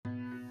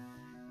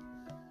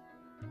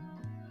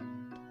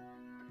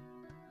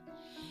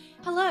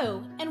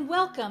Hello, and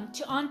welcome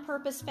to On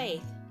Purpose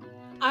Faith.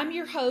 I'm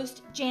your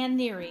host, Jan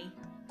Neary.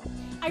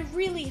 I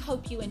really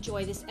hope you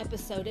enjoy this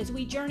episode as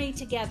we journey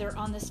together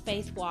on this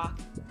faith walk.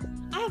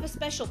 I have a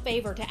special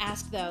favor to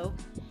ask, though.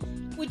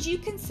 Would you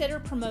consider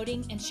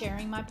promoting and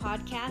sharing my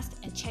podcast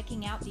and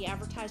checking out the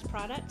advertised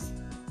products?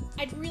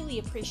 I'd really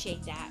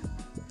appreciate that.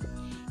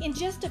 In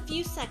just a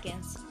few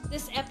seconds,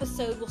 this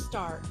episode will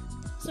start,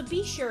 so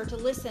be sure to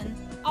listen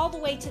all the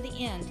way to the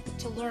end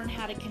to learn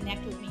how to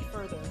connect with me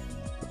further.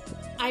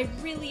 I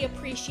really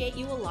appreciate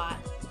you a lot.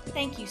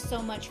 Thank you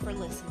so much for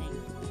listening.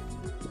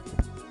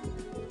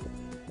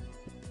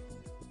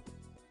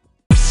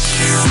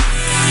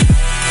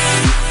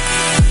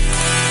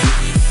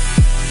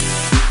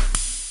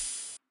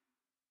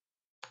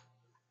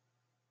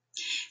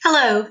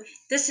 Hello,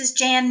 this is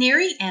Jan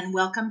Neary, and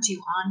welcome to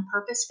On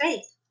Purpose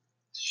Faith.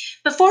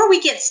 Before we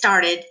get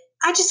started,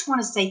 I just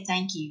want to say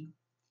thank you.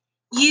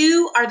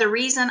 You are the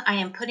reason I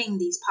am putting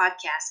these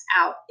podcasts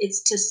out.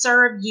 It's to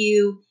serve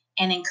you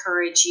and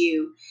encourage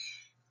you.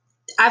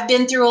 I've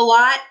been through a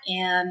lot,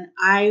 and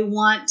I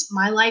want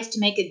my life to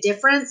make a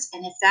difference.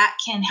 And if that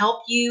can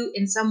help you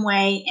in some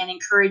way and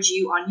encourage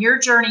you on your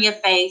journey of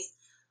faith,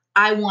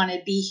 I want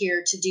to be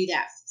here to do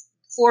that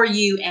for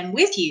you and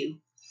with you.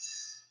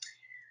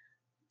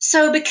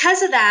 So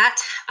because of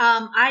that,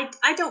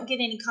 I don't get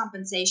any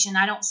compensation.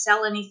 I don't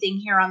sell anything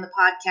here on the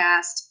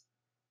podcast,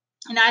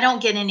 and I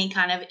don't get any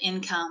kind of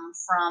income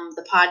from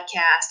the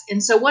podcast.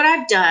 And so what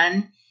I've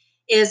done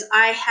is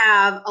I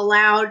have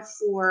allowed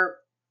for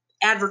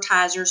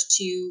advertisers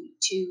to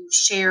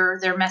share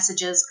their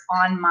messages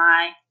on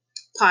my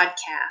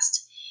podcast.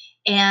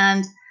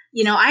 And,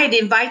 I'd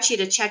invite you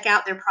to check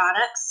out their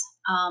products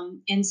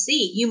and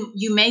see.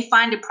 You may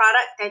find a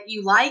product that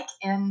you like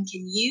and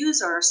can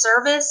use, or a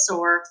service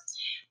or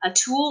a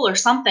tool or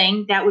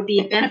something that would be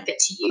a benefit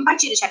to you. I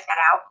invite you to check that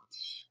out.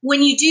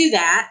 When you do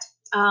that,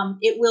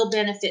 it will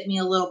benefit me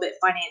a little bit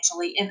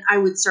financially, and I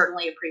would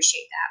certainly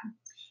appreciate that.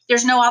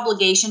 There's no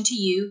obligation to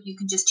you. You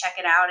can just check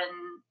it out and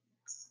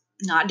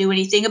not do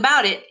anything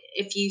about it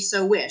if you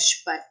so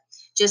wish. But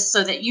just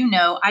so that you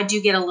know, I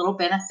do get a little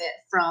benefit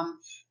from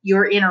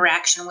your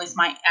interaction with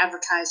my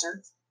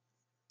advertiser.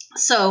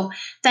 So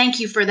thank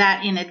you for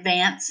that in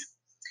advance.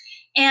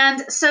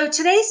 And so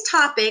today's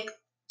topic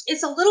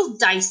is a little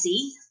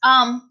dicey.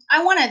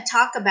 I want to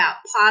talk about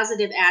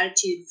positive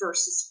attitude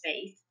versus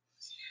faith.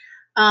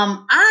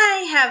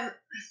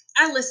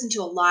 I listen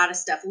to a lot of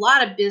stuff, a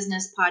lot of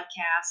business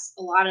podcasts,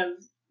 a lot of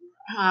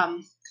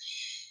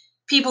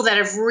people that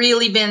have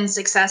really been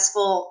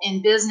successful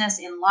in business,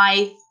 in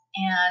life,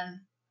 and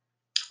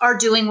are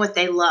doing what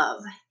they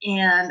love.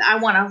 And I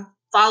want to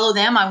follow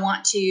them. I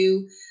want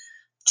to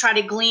try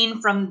to glean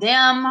from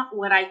them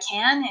what I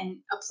can and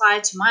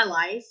apply to my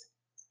life.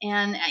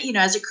 And,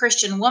 as a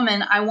Christian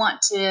woman, I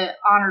want to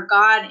honor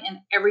God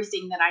in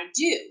everything that I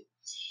do.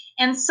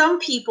 And some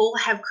people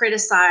have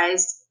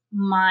criticized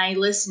my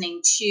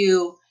listening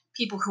to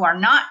people who are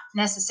not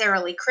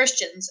necessarily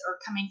Christians or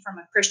coming from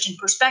a Christian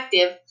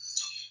perspective,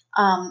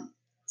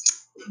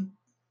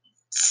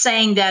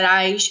 saying that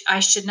I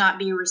should not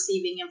be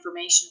receiving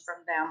information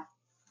from them.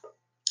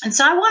 And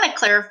so I want to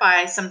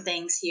clarify some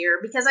things here,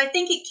 because I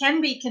think it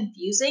can be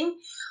confusing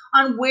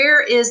on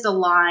where is the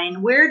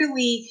line. Where do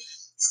we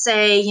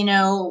say, we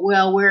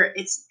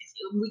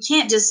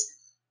can't just,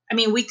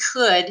 we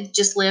could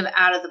just live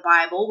out of the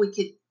Bible. We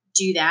could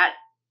do that.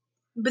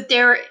 But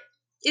there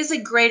is a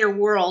greater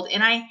world.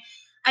 And I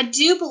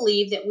do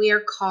believe that we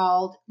are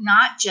called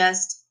not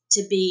just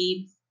to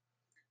be,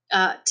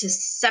 to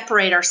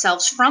separate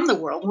ourselves from the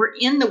world. We're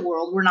in the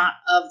world. We're not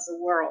of the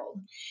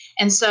world.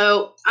 And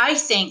so I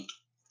think,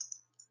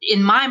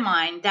 in my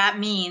mind, that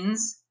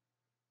means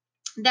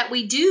that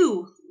we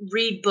do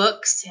read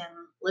books and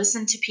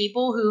listen to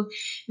people who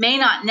may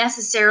not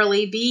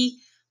necessarily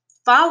be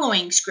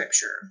following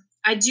Scripture.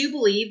 I do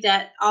believe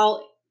that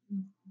all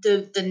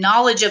the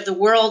knowledge of the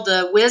world,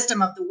 the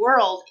wisdom of the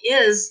world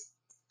is,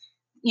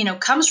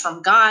 comes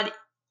from God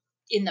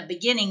in the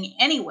beginning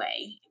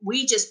anyway.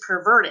 We just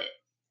pervert it.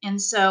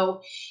 And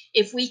so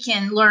if we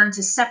can learn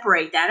to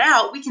separate that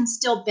out, we can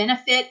still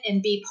benefit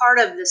and be part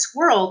of this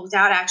world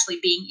without actually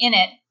being in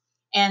it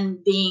and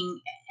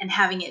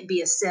having it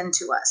be a sin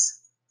to us.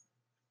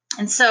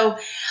 And so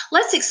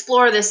let's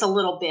explore this a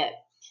little bit.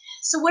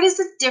 So what is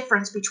the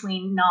difference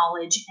between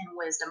knowledge and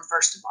wisdom?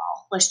 First of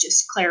all, let's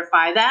just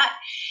clarify that.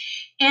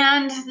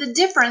 And the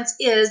difference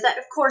is that,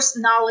 of course,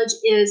 knowledge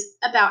is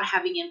about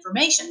having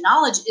information.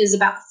 Knowledge is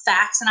about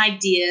facts and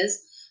ideas,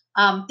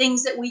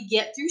 things that we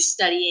get through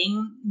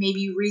studying,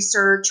 maybe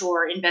research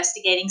or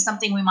investigating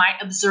something we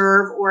might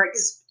observe or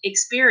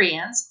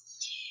experience.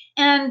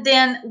 And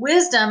then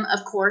wisdom,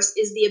 of course,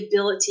 is the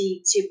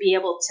ability to be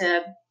able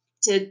to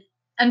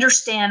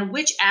understand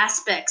which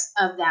aspects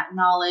of that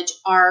knowledge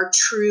are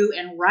true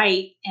and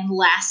right and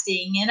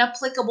lasting and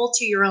applicable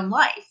to your own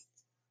life.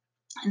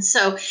 And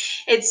so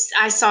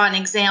I saw an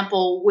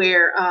example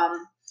where,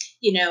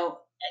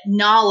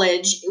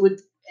 knowledge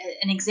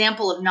an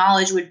example of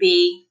knowledge would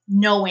be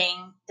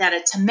knowing that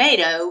a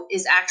tomato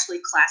is actually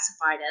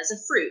classified as a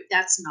fruit.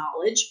 That's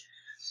knowledge.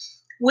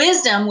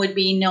 Wisdom would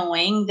be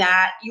knowing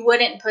that you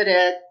wouldn't put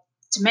a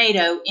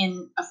tomato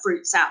in a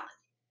fruit salad,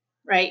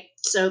 right?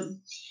 So,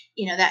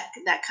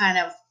 that kind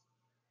of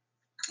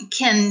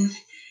can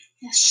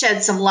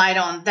shed some light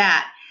on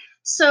that.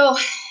 So,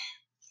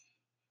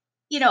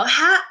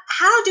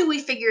 how do we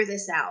figure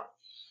this out?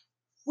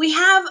 We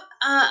have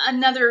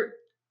another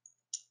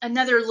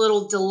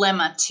little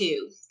dilemma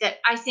too that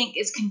I think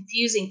is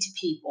confusing to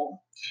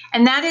people,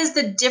 and that is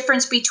the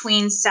difference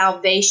between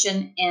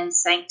salvation and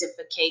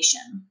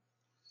sanctification.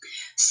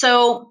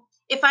 So,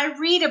 if I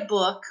read a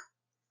book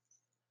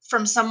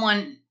from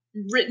someone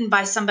written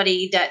by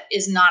somebody that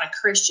is not a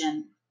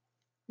Christian,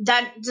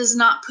 that does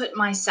not put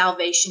my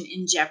salvation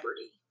in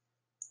jeopardy.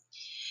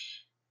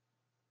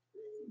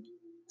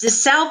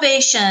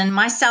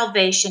 My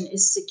salvation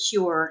is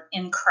secure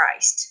in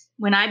Christ.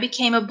 When I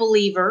became a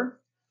believer,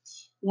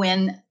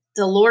 when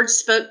the Lord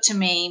spoke to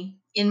me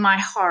in my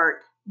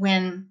heart,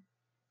 when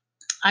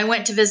I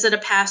went to visit a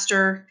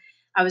pastor,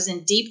 I was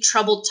in deep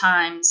troubled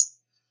times,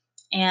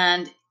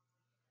 and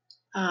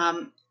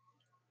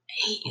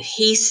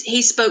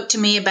he spoke to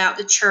me about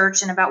the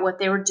church and about what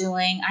they were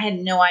doing. I had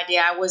no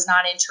idea. I was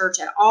not in church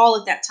at all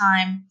at that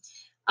time,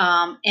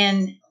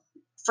 and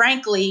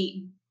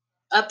frankly,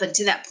 up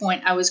until that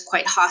point, I was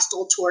quite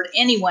hostile toward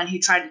anyone who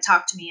tried to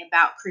talk to me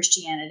about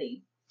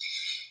Christianity.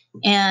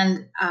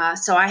 And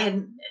so I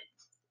had,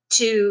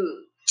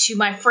 to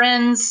my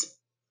friends'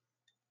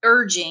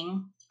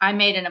 urging, I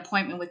made an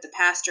appointment with the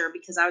pastor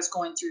because I was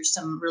going through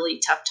some really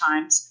tough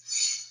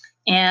times.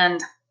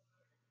 And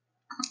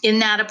in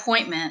that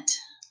appointment,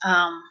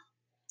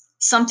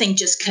 something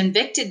just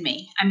convicted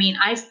me. I mean,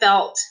 I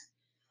felt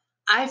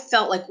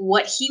like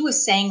what he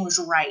was saying was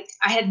right.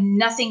 I had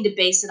nothing to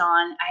base it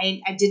on.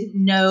 I didn't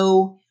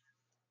know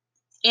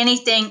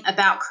anything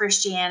about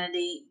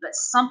Christianity, but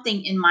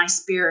something in my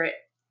spirit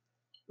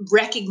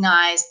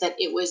recognized that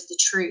it was the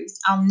truth.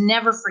 I'll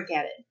never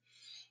forget it.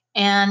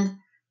 And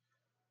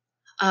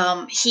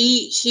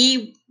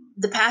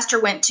the pastor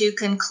went to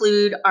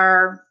conclude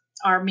our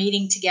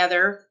meeting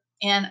together,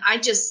 and I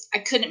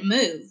couldn't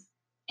move.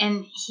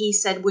 And he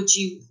said, would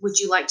you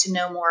like to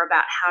know more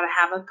about how to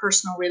have a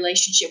personal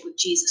relationship with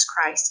Jesus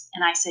Christ?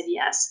 And I said,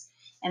 yes.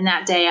 And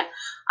that day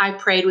I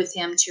prayed with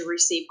him to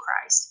receive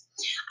Christ.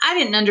 I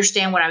didn't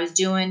understand what I was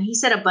doing. He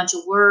said a bunch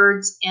of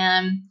words,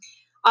 and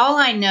all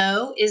I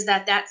know is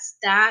that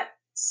that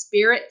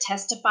spirit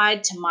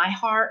testified to my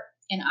heart,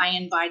 and I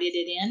invited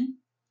it in.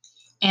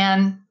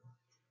 And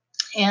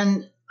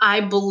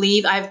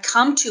I've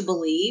come to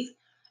believe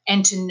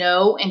and to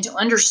know and to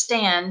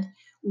understand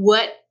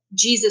what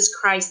Jesus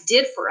Christ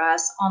did for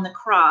us on the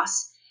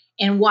cross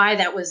and why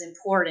that was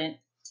important,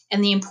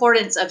 and the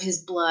importance of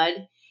his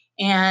blood,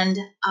 and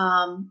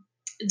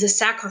the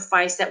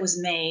sacrifice that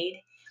was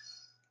made.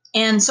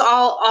 And so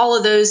all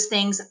of those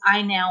things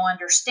I now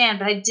understand,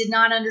 but I did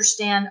not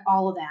understand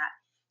all of that.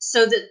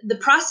 So the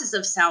process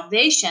of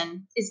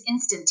salvation is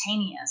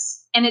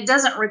instantaneous, and it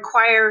doesn't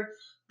require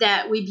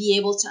that we be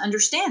able to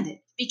understand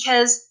it.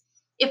 Because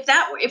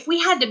if we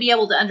had to be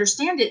able to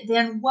understand it,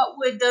 then what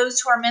would those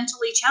who are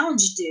mentally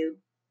challenged do?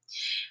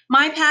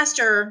 My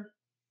pastor,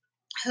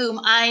 whom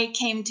I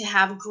came to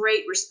have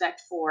great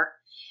respect for,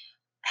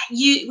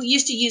 we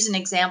used to use an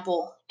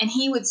example, and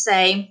he would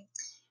say,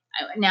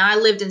 now I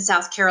lived in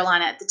South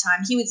Carolina at the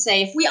time, he would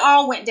say, if we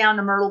all went down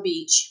to Myrtle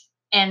Beach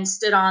and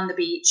stood on the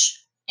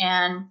beach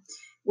and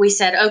we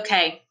said,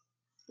 okay,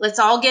 let's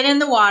all get in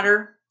the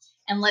water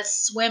and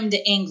let's swim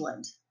to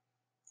England.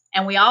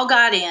 And we all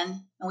got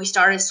in and we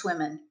started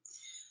swimming.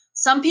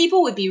 Some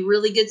people would be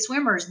really good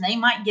swimmers and they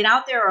might get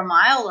out there a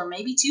mile or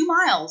maybe 2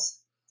 miles.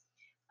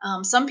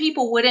 Some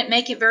people wouldn't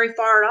make it very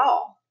far at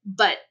all.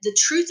 But the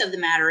truth of the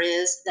matter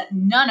is that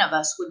none of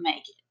us would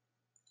make it.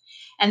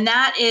 And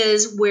that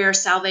is where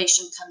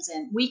salvation comes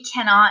in. We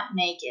cannot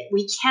make it.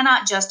 We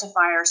cannot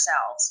justify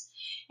ourselves.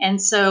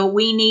 And so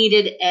we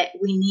needed an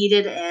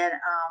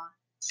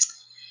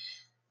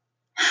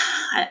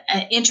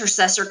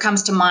intercessor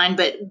comes to mind,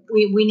 but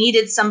we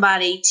needed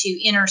somebody to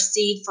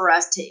intercede for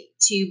us,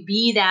 to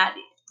be that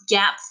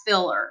gap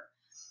filler,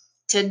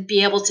 to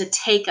be able to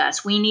take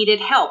us. We needed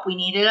help. We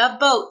needed a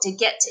boat to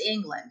get to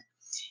England,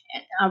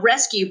 a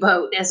rescue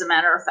boat, as a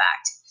matter of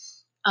fact.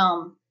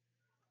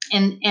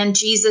 And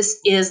Jesus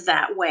is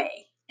that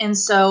way. And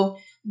so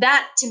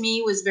that to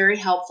me was very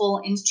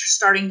helpful in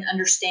starting to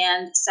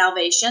understand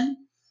salvation.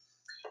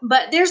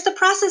 But there's the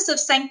process of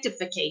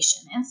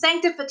sanctification, and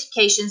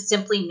sanctification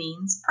simply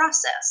means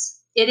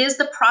process. It is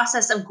the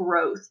process of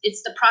growth.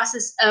 It's the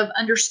process of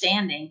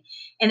understanding.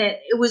 And it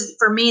was,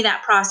 for me,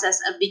 that process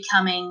of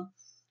becoming,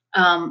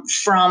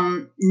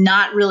 from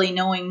not really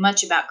knowing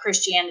much about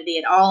Christianity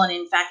at all, and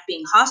in fact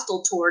being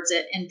hostile towards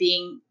it and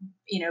being,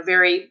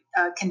 very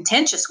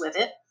contentious with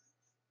it,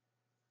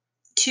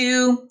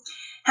 to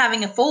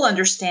having a full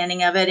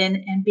understanding of it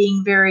and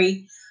being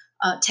very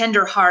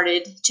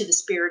tender-hearted to the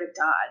Spirit of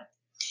God.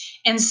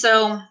 And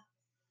so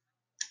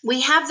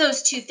we have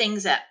those two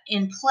things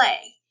in play.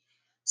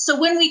 So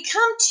when we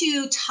come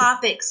to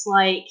topics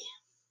like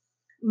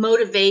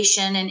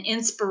motivation and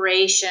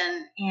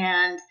inspiration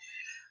and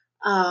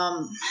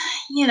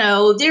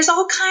there's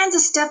all kinds of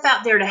stuff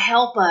out there to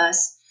help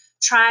us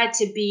try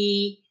to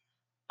be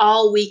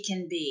all we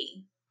can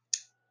be.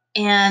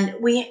 And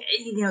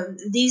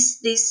these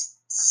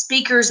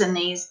speakers and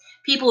these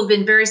people have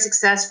been very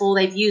successful.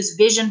 They've used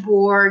vision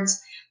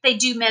boards, they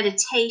do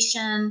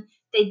meditation,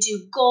 they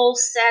do goal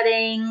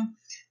setting,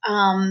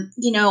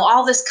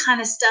 all this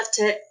kind of stuff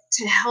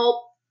to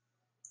help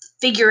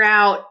figure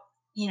out,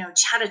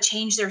 how to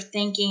change their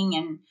thinking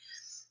and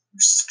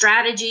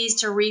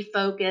strategies to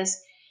refocus.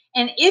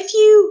 And if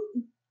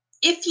you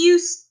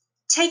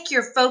take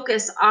your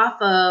focus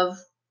off of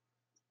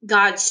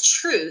God's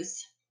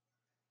truth,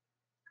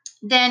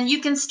 then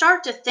you can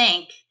start to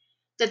think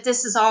that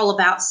this is all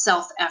about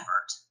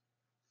self-effort.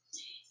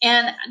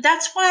 And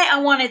that's why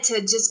I wanted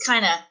to just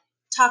kind of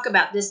talk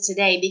about this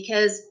today,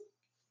 because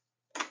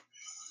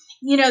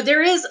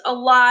there is a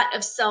lot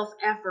of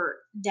self-effort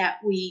that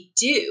we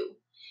do.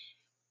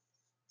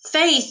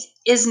 Faith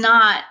is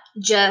not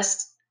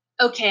just,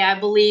 okay, I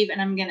believe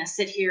and I'm going to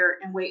sit here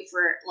and wait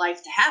for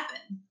life to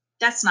happen.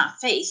 That's not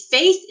faith.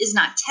 Faith is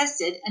not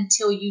tested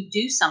until you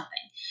do something.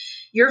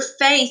 Your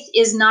faith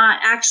is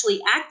not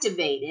actually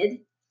activated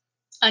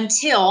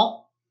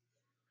until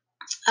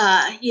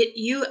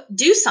you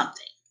do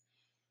something.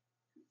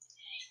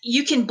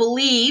 You can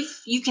believe,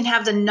 you can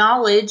have the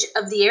knowledge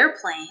of the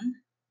airplane,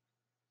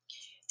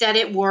 that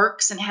it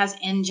works and has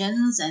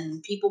engines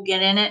and people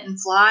get in it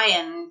and fly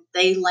and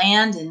they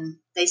land and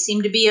they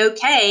seem to be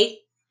okay.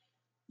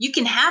 You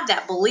can have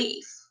that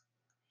belief,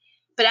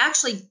 but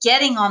actually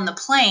getting on the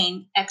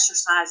plane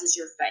exercises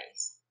your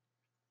faith.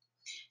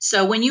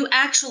 So when you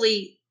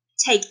actually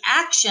take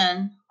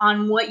action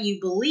on what you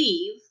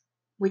believe,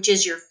 which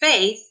is your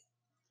faith,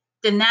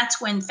 then that's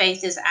when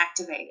faith is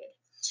activated.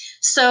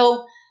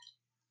 So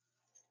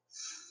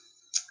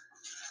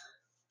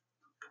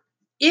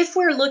if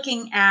we're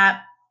looking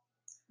at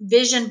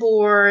vision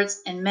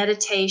boards and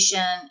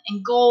meditation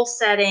and goal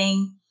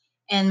setting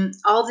and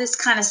all this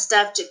kind of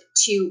stuff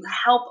to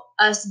help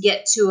us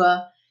get to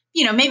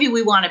maybe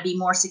we want to be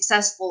more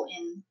successful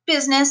in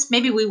business,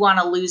 maybe we want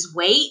to lose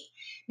weight,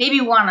 maybe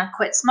we want to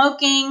quit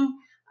smoking,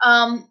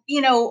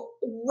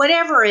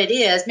 whatever it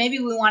is, maybe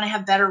we want to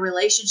have better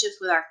relationships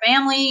with our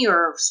family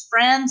or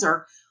friends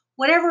or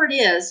whatever it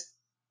is.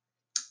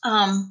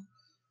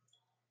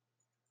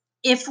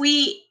 If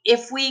we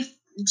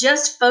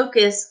just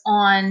focus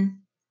on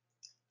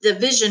the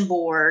vision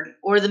board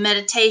or the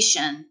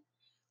meditation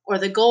or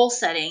the goal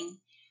setting,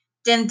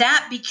 then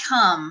that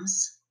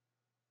becomes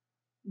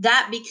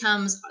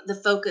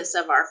the focus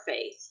of our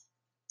faith.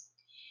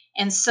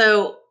 And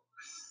so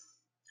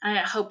I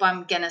hope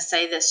I'm going to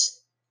say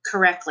this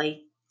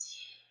correctly.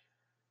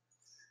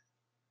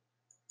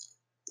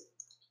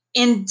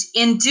 In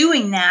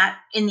doing that,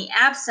 in the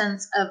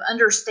absence of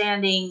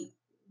understanding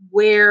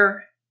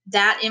where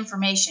that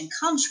information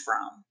comes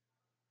from,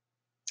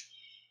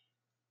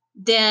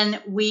 then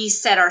we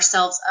set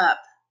ourselves up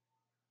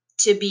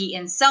to be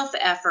in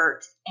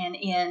self-effort and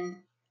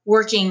in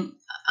working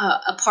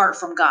apart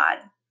from God.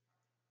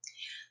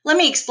 Let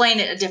me explain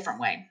it a different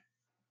way.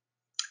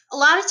 A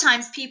lot of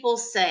times people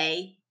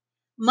say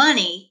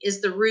money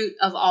is the root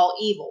of all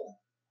evil.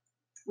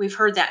 We've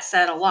heard that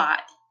said a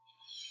lot.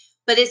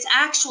 But it's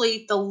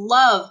actually the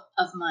love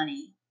of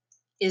money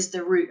is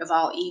the root of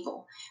all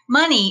evil.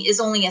 Money is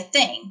only a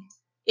thing.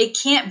 It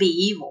can't be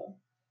evil.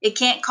 It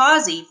can't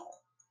cause evil.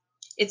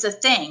 It's a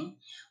thing.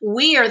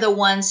 We are the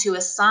ones who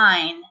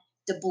assign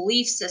the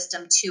belief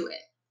system to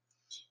it.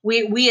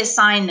 We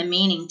assign the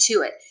meaning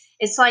to it.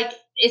 It's like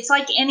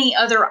any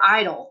other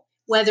idol,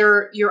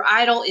 whether your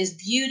idol is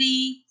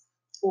beauty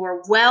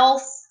or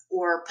wealth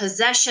or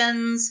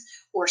possessions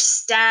or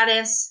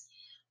status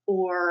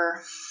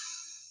or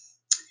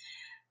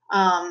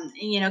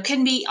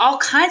can be all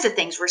kinds of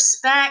things.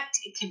 Respect,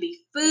 it can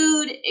be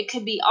food, it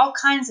could be all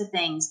kinds of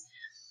things.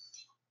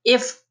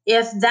 If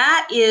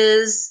that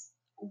is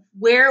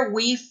where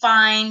we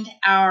find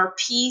our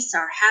peace,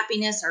 our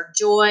happiness, our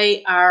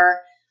joy,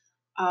 our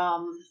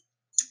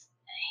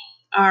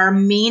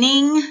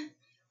meaning,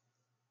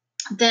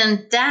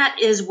 then that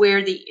is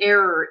where the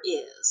error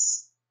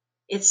is.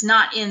 It's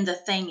not in the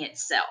thing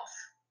itself.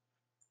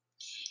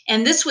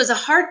 And this was a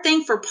hard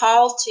thing for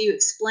Paul to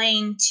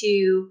explain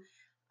to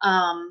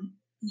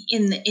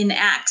in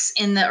Acts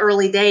in the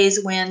early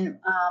days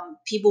when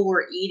people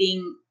were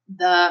eating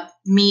the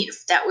meat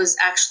that was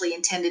actually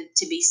intended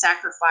to be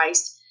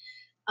sacrificed.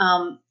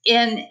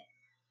 And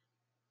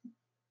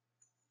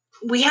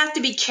we have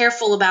to be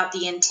careful about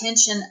the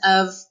intention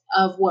of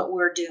what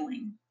we're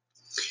doing.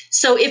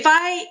 So if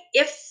I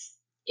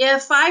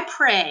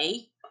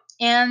pray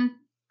and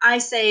I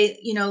say,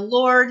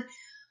 Lord,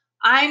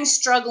 I'm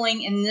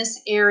struggling in this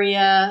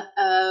area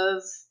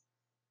of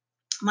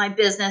my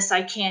business.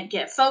 I can't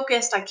get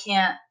focused. I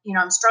can't,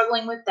 I'm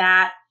struggling with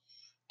that.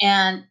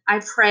 And I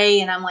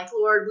pray and I'm like,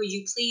 Lord, would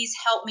you please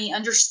help me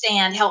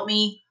understand, help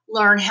me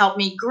learn, help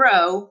me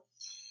grow.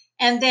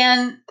 And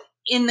then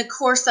in the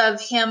course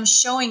of him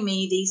showing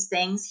me these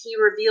things, he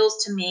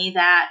reveals to me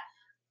that,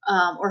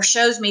 or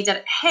shows me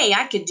that, hey,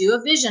 I could do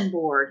a vision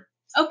board.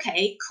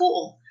 Okay,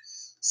 cool.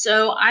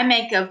 So I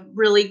make a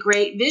really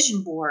great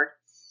vision board.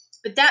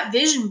 But that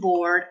vision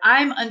board,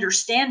 I'm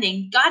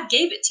understanding God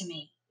gave it to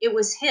me. It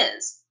was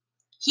his.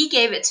 He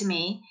gave it to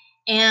me.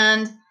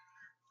 And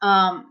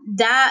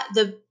that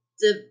the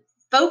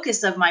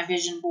focus of my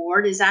vision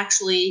board is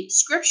actually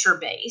scripture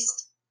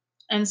based.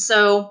 And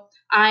so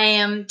I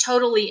am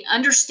totally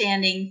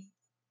understanding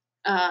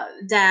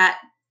that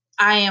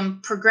I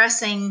am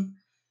progressing.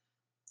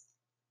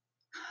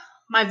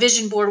 My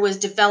vision board was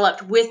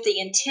developed with the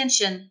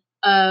intention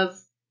of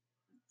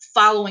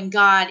following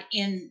God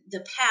in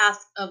the path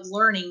of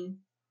learning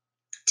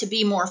to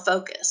be more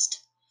focused.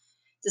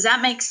 Does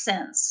that make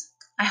sense?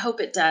 I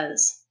hope it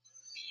does.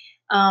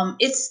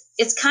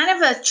 It's kind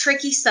of a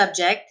tricky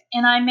subject,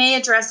 and I may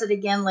address it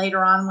again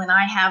later on when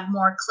I have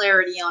more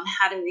clarity on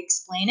how to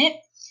explain it.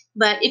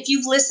 But if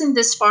you've listened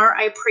this far,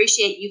 I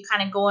appreciate you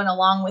kind of going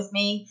along with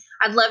me.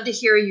 I'd love to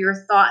hear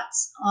your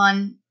thoughts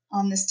on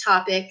this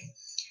topic.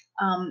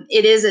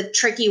 It is a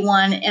tricky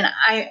one, and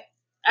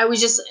I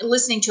was just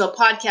listening to a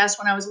podcast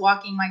when I was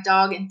walking my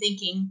dog and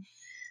thinking,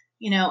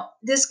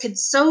 this could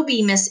so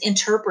be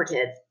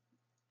misinterpreted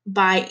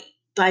by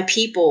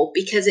people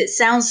because it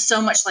sounds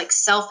so much like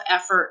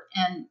self-effort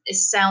and it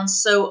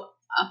sounds so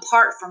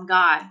apart from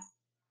God.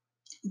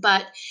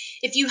 But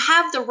if you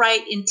have the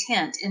right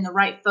intent and the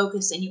right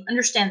focus and you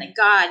understand that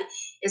God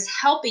is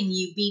helping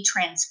you be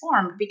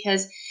transformed,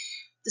 because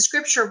the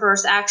scripture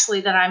verse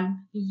actually that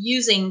I'm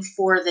using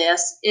for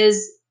this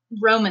is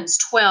Romans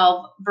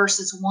 12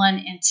 verses 1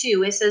 and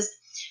 2. It says,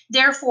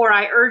 "Therefore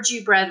I urge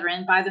you,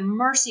 brethren, by the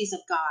mercies of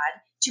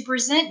God, to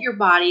present your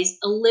bodies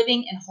a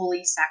living and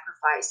holy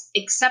sacrifice,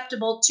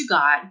 acceptable to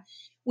God,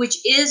 which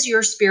is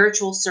your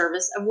spiritual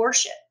service of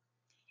worship.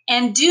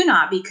 And do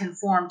not be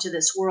conformed to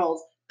this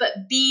world,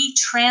 but be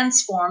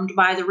transformed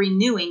by the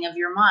renewing of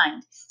your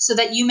mind, so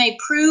that you may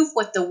prove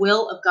what the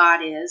will of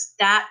God is,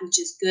 that which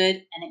is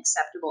good and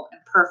acceptable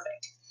and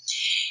perfect."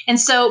 And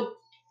so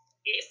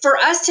for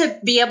us to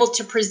be able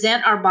to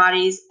present our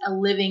bodies a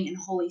living and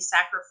holy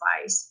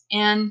sacrifice,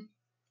 and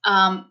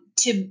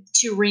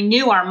to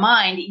renew our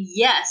mind,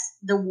 yes,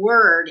 the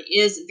word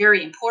is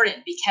very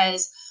important,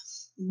 because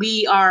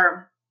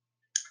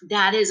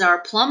that is our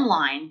plumb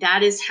line.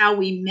 That is how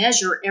we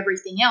measure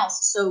everything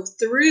else. So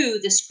through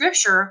the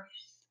scripture,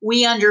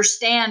 we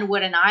understand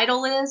what an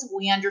idol is.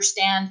 We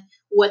understand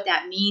what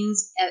that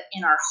means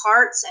in our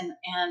hearts,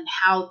 and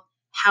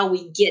how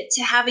we get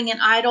to having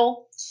an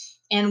idol.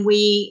 And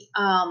we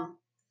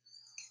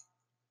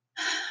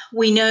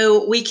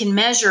know we can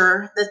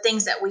measure the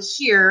things that we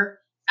hear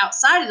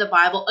outside of the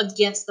Bible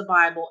against the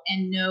Bible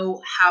and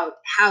know how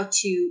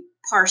to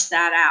parse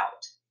that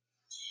out.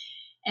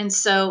 And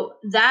so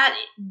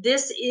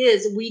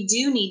we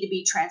do need to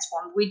be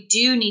transformed. We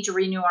do need to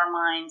renew our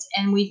minds,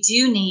 and we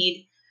do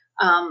need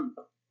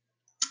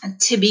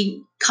to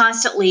be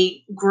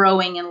constantly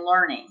growing and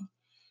learning.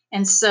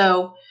 And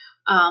so,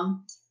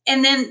 and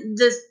then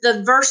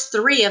the verse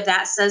 3 of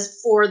that says,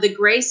 "For the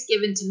grace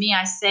given to me,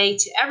 I say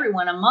to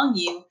everyone among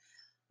you,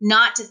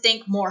 not to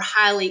think more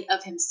highly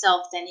of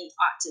himself than he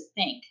ought to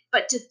think,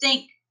 but to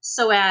think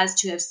so as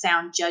to have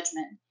sound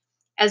judgment,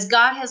 as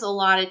God has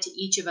allotted to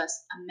each of us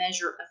a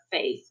measure of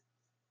faith."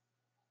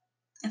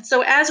 And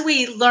so as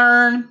we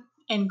learn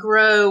and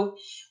grow,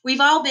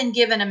 we've all been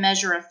given a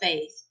measure of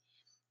faith.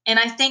 And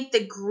I think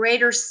the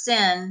greater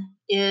sin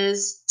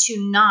is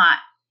to not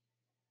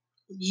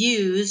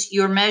use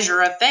your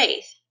measure of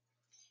faith.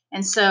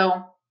 And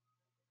so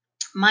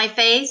my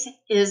faith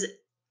is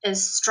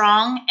as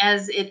strong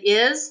as it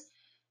is.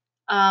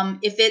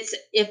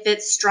 If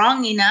it's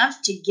strong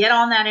enough to get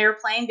on that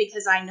airplane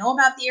because I know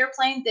about the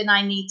airplane, then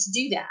I need to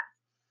do that.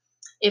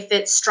 If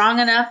it's strong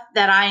enough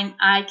that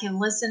I can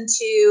listen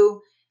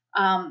to,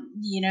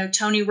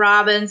 Tony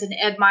Robbins and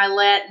Ed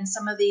Milet and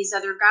some of these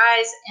other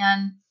guys,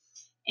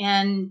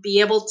 and be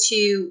able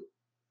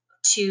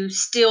to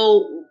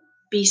still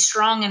be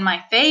strong in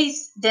my faith,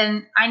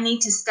 then I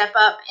need to step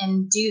up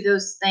and do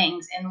those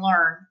things and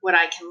learn what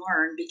I can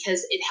learn,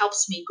 because it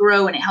helps me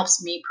grow and it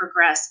helps me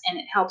progress and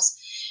it helps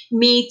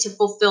me to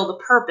fulfill the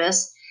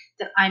purpose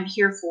that I'm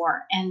here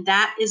for. And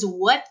that is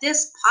what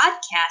this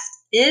podcast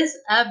is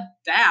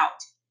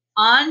about,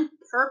 On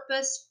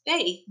Purpose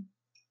Faith.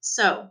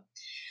 So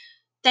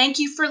thank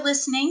you for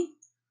listening.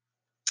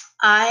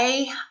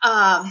 I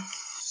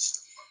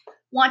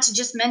want to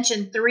just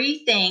mention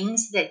 3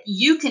 things that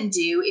you can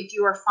do if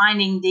you are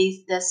finding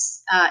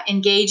this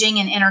engaging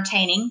and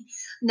entertaining.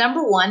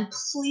 Number 1,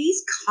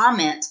 please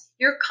comment.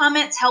 Your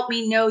comments help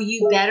me know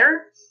you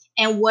better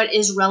and what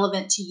is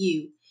relevant to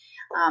you.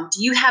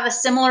 Do you have a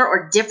similar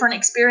or different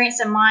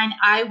experience in mine?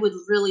 I would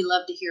really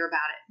love to hear about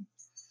it.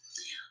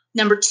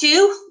 Number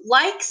 2,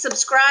 like,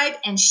 subscribe,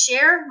 and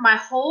share. My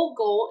whole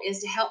goal is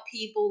to help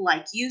people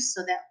like you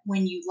so that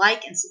when you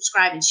like and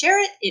subscribe and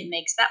share it, it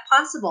makes that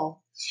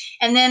possible.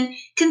 And then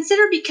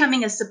consider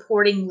becoming a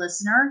supporting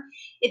listener.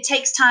 It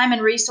takes time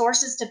and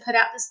resources to put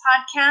out this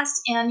podcast,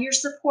 and your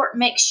support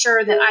makes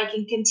sure that I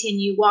can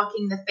continue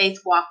walking the faith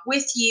walk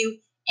with you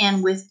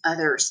and with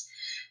others.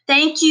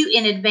 Thank you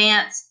in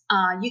advance.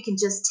 You can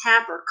just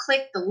tap or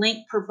click the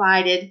link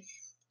provided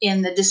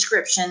in the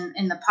description,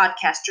 in the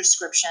podcast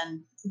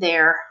description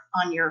there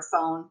on your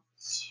phone.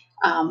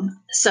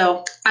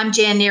 So I'm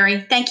Jan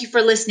Neary. Thank you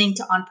for listening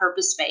to On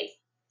Purpose Faith.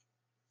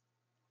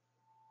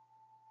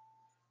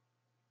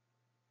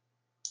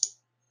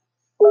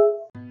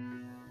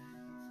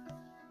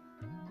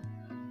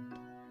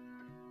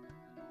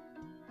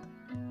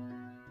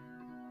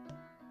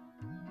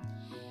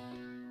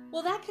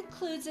 Well, that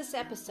concludes this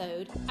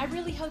episode. I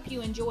really hope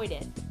you enjoyed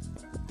it.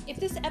 If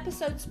this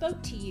episode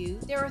spoke to you,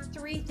 there are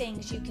 3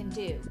 things you can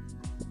do.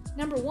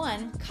 Number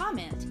 1,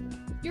 comment.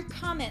 Your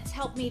comments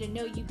help me to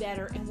know you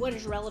better and what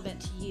is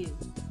relevant to you.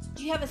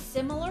 Do you have a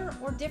similar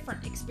or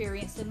different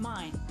experience than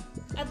mine?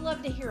 I'd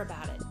love to hear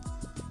about it.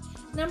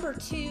 Number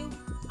 2,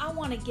 I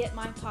want to get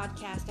my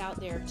podcast out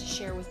there to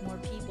share with more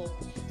people.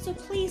 So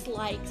please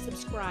like,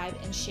 subscribe,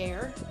 and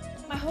share.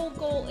 My whole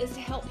goal is to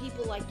help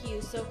people like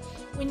you. So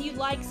when you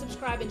like,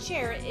 subscribe, and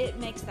share, it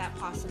makes that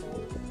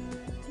possible.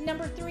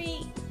 Number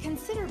 3,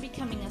 consider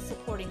becoming a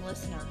supporting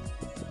listener.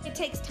 It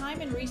takes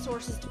time and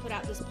resources to put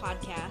out this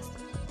podcast,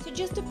 so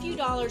just a few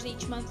dollars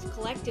each month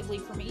collectively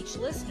from each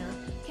listener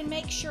can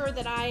make sure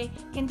that I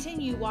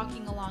continue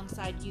walking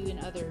alongside you and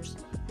others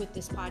with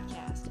this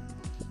podcast.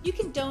 You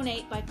can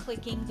donate by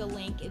clicking the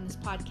link in this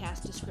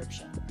podcast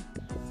description.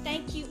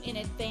 Thank you in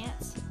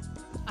advance.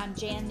 I'm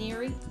Jan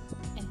Neary,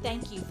 and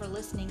thank you for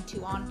listening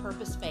to On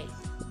Purpose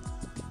Faith.